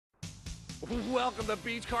Welcome to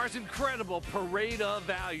Beach Car's incredible parade of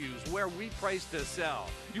values, where we price to sell.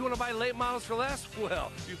 You want to buy late models for less?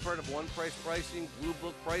 Well, you've heard of one-price pricing, blue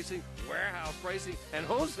book pricing, warehouse pricing, and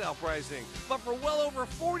wholesale pricing. But for well over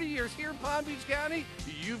 40 years here in Palm Beach County,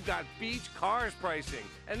 you've got Beach Car's pricing.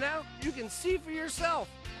 And now you can see for yourself.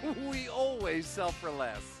 We always sell for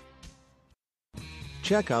less.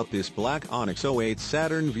 Check out this black Onyx 08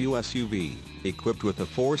 Saturn Vue SUV, equipped with a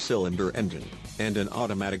 4-cylinder engine and an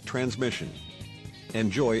automatic transmission.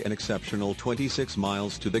 Enjoy an exceptional 26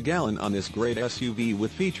 miles to the gallon on this great SUV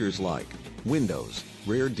with features like windows,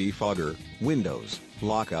 rear defogger, windows,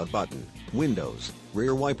 lockout button, windows,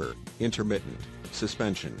 rear wiper, intermittent,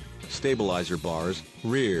 suspension, stabilizer bars,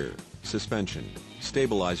 rear, suspension,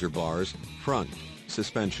 stabilizer bars, front,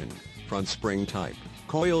 suspension, front spring type,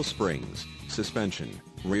 coil springs, suspension,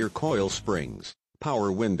 rear coil springs,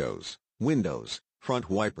 power windows, windows, front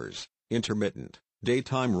wipers, intermittent,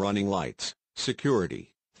 daytime running lights,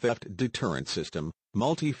 security, theft-deterrent system,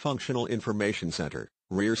 multifunctional information center,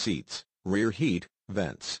 rear seats, rear heat,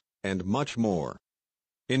 vents, and much more.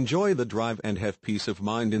 Enjoy the drive and have peace of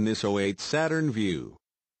mind in this 08 Saturn Vue.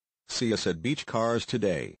 See us at Beach Cars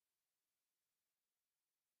today.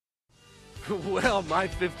 Well, my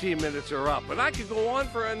 15 minutes are up, and I could go on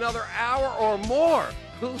for another hour or more.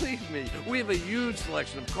 Believe me, we have a huge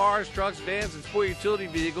selection of cars, trucks, vans, and sport utility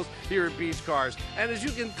vehicles here at Beach Cars. And as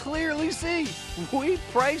you can clearly see, we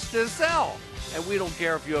price to sell. And we don't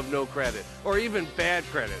care if you have no credit or even bad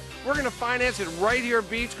credit. We're going to finance it right here at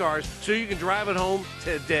Beach Cars so you can drive it home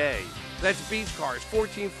today. That's Beach Cars,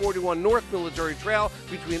 1441 North Military Trail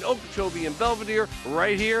between Okeechobee and Belvedere,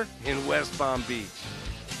 right here in West Palm Beach.